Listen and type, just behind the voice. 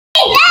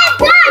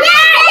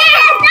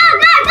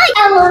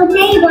Hello,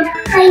 neighbor.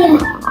 Hiya.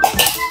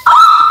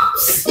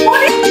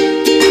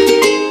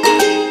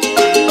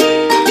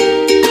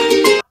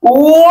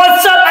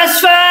 What's up,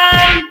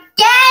 sfam?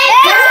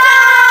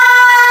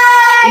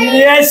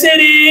 Yes, it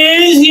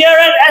is. Here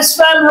at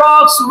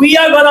sfamrocks, we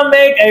are gonna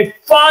make a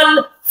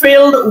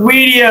fun-filled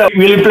video.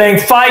 We'll be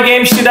playing 5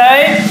 games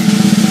today,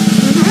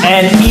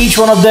 and each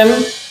one of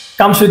them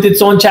comes with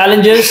its own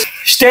challenges.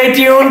 Stay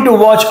tuned to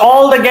watch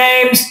all the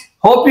games.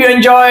 Hope you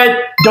enjoy it.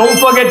 Don't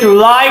forget to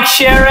like,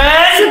 share,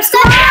 and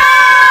Subscribe.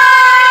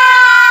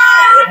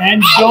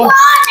 And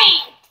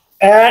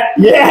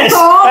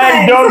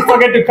don't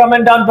forget to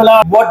comment down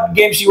below what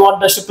games you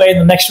want us to play in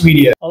the next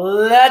video.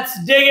 Let's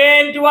dig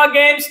into our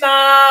games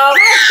now.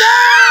 Let's go.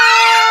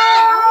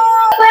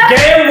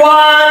 Game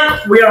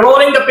 1, we are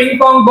rolling the ping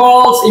pong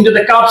balls into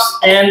the cups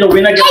and the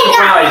winner gets the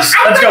prize.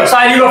 Let's go.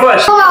 Sai, you go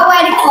first.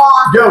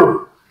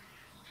 Go.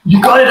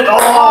 You got it. Oh,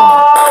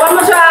 one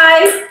more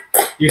try.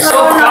 You're so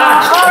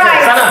fast. All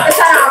right. Sana. It's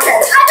Sana, okay.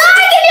 I thought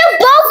I could do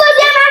both of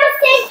them at the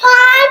same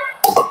time.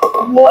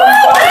 What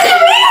do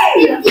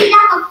you mean? 50,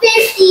 like a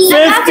 50.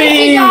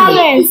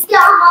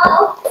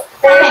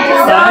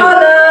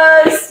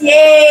 $50.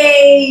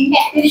 Yay.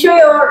 Did you show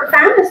your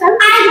family? Wow.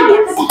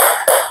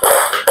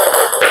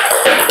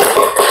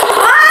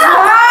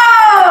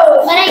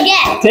 What I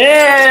get?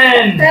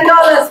 10. $10.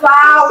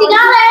 Wow. $60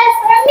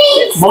 for me.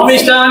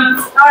 Mommy's turn.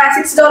 All right,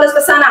 $60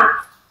 for Sana.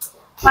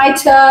 My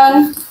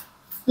turn.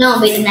 No,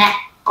 I'm beating that.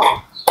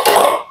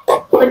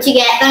 What you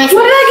get? Let me see.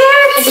 What did I get?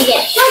 What you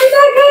get? What did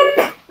I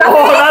get? Oh,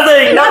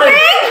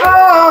 nothing.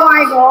 Oh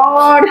my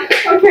god.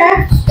 Okay.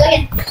 Go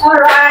ahead. All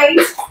right.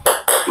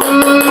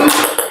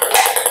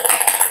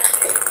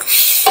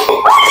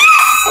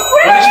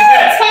 What did you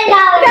get? $10.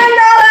 $10.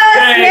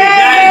 Okay, Yay.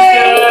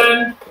 Daddy's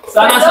turn.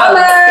 Sana's turn.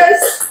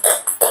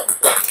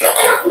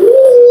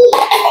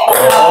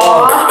 $10.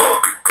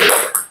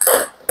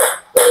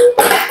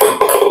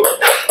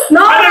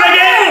 No. 100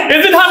 again.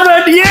 Is it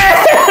 100? Yeah.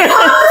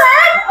 100?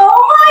 Oh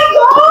my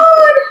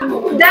god.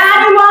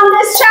 Daddy won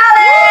this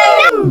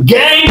challenge.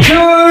 Game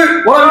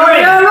 2. What are we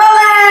doing?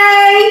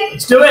 Rolling.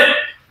 Let's do it.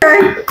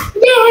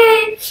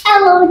 Yay.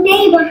 Hello,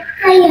 neighbor.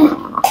 Hiya.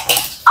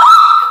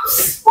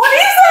 What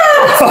is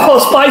that? Oh,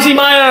 spicy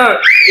mayo.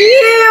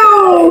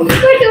 Ew.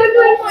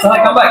 Sana,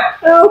 come back.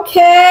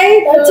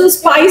 Okay, that's a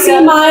spicy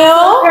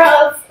mayo.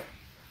 Gross.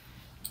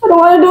 I don't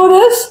want to do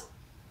this.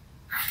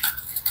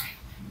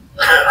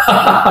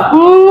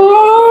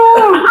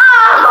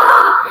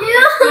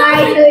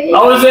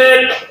 How was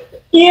it?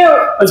 Ew.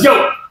 Let's go.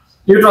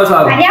 You try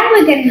Sana. I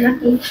am getting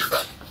lucky.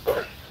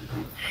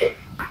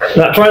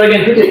 Now, try it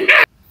again quickly.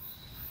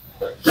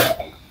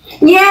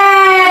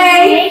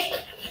 Yay.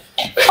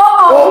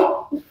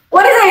 Uh-oh.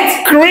 What is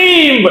it?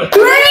 Cream. Look at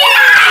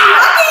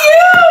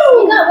you.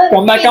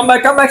 Come back here.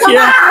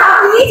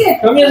 Eat it.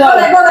 Come here, Go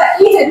Sana. there, go there.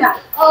 Eat it now.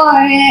 Oh,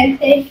 yeah,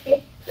 thank you.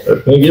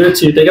 Okay, give it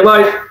to you. Take a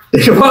bite.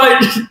 Take a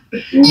bite.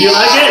 Do you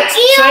like it?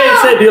 Ew.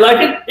 Say, do you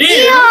like it? Ew.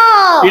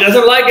 He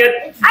doesn't like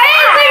it.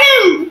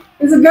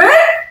 Is it good?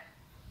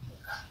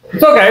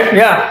 It's okay,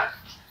 yeah.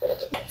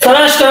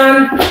 Sana's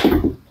turn.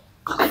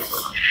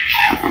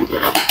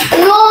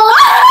 No.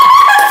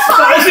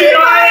 Spicy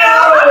mayo.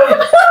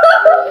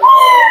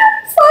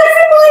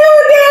 Spicy mayo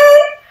again.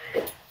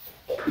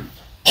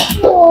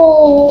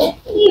 Oh.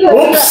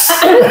 Oops.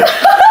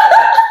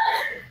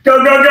 Go.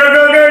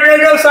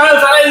 Sana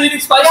is eating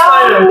spicy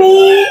mayo.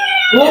 Yummy.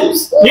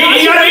 Oops.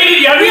 You gotta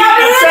eat it.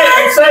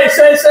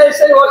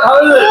 Say. What? How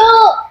is it?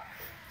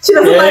 She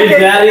doesn't like it.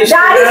 Daddy's turn.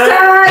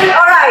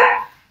 All right.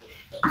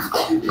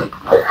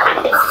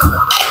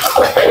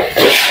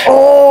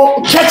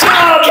 Oh, ketchup.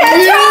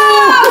 Ketchup.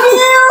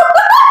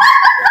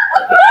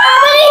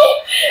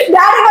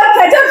 Daddy got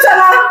ketchup,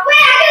 Sana.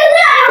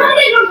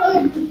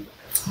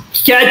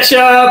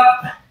 Ketchup.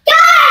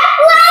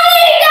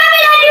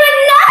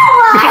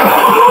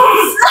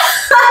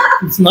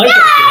 It's nice.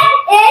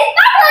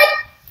 Actually.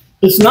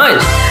 It's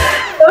nice.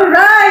 All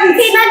right.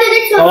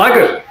 I like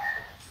it.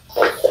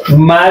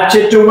 Match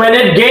it to win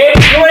it. Game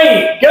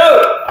 3. Go.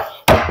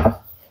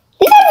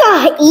 This is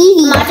not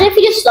easy. Imagine if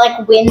you just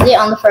like wins it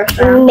on the first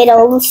round.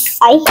 Middle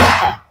fight.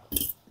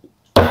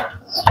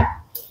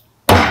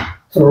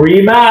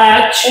 3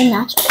 match.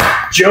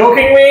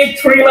 Jokingly,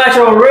 3 match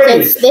already.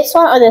 It's this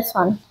one or this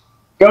one?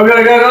 Go,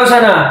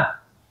 Sana.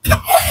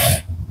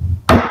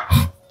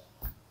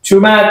 2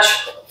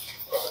 match.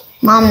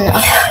 Mom, no.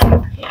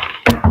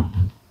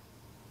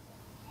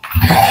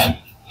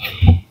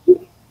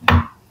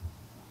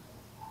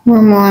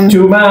 Come on.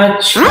 2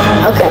 match.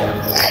 Okay.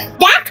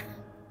 That.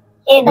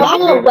 Wait.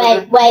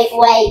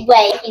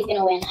 He's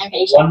gonna win. I'm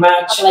pretty sure. 1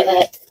 match. Okay,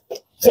 wait.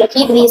 So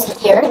keep these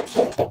here,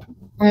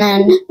 and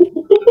then.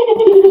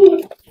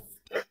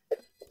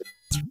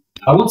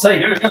 I won't say.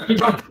 Go. Keep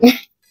going.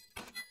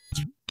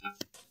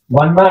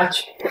 1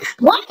 match.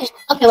 What?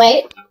 Okay,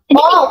 wait.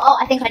 Oh,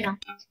 I think I know.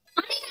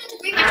 I think I have to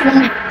 3 match 1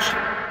 match.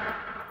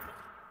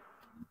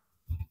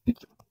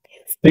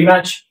 3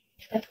 match.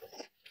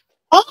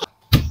 Oh.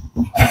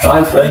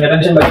 I'm paying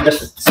attention, but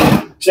just sit.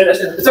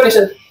 It's okay,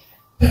 sit.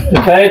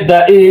 Okay,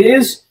 that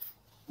is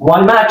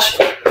 1 match.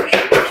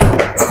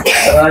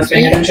 Guys,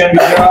 paying attention.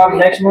 Good job.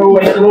 Next move.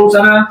 Wait the move,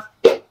 Sana.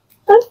 3,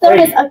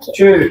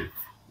 2,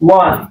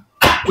 1.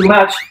 2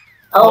 match.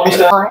 Oh,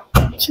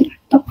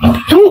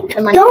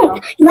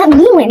 don't. You let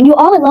me win. You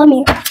always love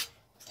me.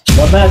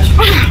 1 match.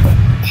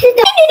 Okay.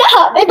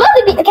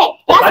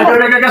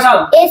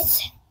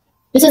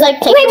 This is like.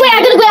 Wait.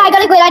 I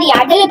got a good idea.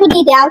 I gotta put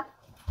these down.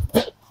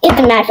 It's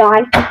a match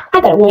on. I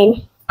gotta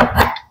win.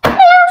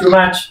 2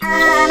 match.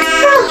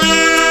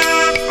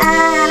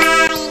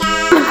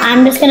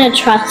 I'm just gonna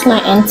trust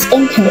my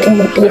instinct and do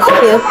these two.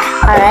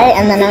 Alright,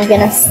 and then I'm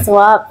gonna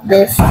swap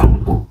this.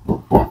 Sana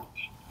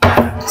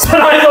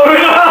is the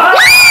winner!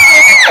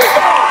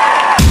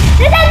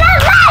 This is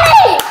not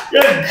funny!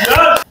 Good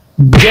job!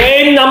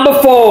 Game number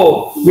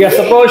 4. We are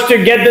supposed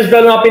to get this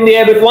balloon up in the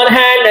air with one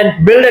hand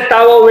and build a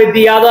tower with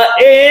the other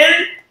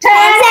in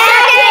 10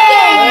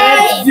 seconds!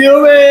 Let's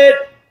do it!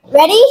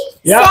 Ready?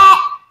 Yeah. Set,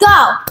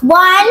 go!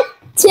 1,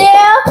 2,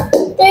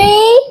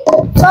 3,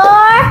 4,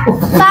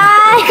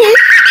 5,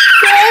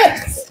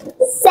 6,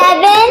 7,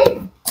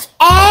 8,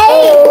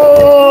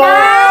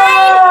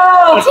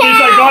 9, 10. At least I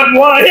got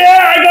one.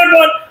 Yeah, I got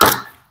one.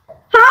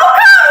 How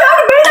come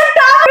you build a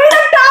tower? Build a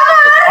tower.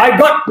 I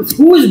got.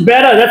 Who's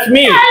better? That's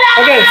me.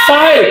 Okay,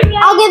 Sahil.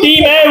 I'll give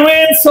Team A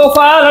wins so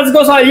far. Let's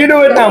go, Sahil. You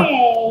do it now.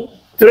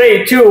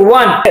 3, 2,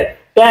 1.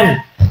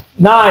 10,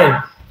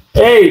 9,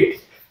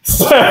 8,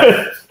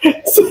 7,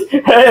 6,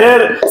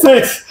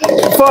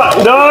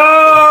 5.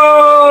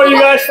 No, you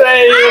guys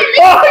failed.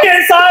 Oh, okay,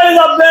 Sahil is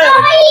up there.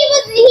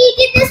 He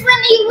did this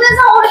when he was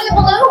holding the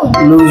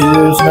balloon.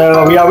 Losers.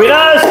 No, we are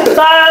winners.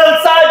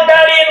 Sahil,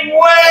 Daddy, and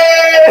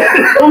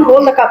win. Don't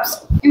hold the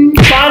cups.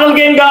 Final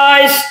game,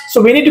 guys.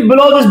 So we need to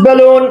blow this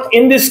balloon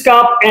in this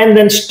cup and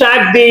then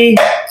stack the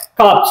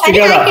cups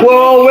together.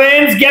 Whoever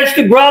wins gets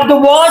to grab the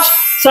watch.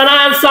 Sana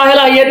and Sahil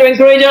are here to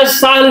encourage us.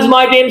 Sahil is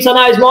my team.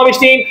 Sana is Mommy's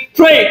team.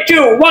 3,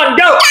 2, 1,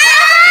 go.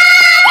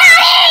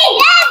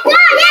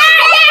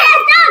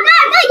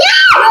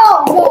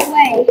 No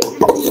way.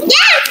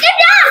 Yes, good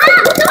job, Mom.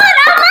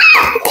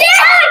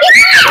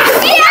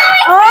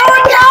 Come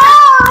on, Mom.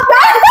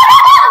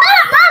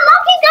 Mom,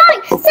 keep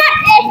going. Set it.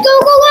 Go.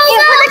 Put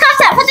the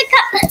cups up. Put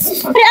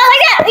it on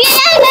like that.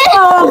 Yeah.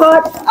 Oh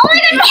God. Oh my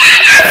God.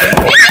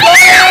 It's all good.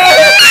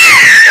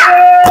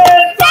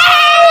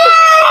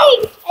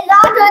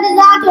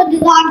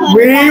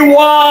 We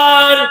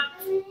won.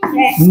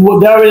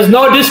 There is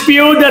no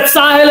dispute that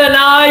Sahil and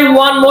I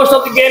won most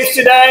of the games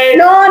today.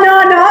 No.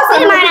 This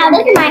is mine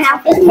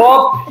now.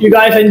 Hope you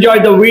guys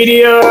enjoyed the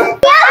video.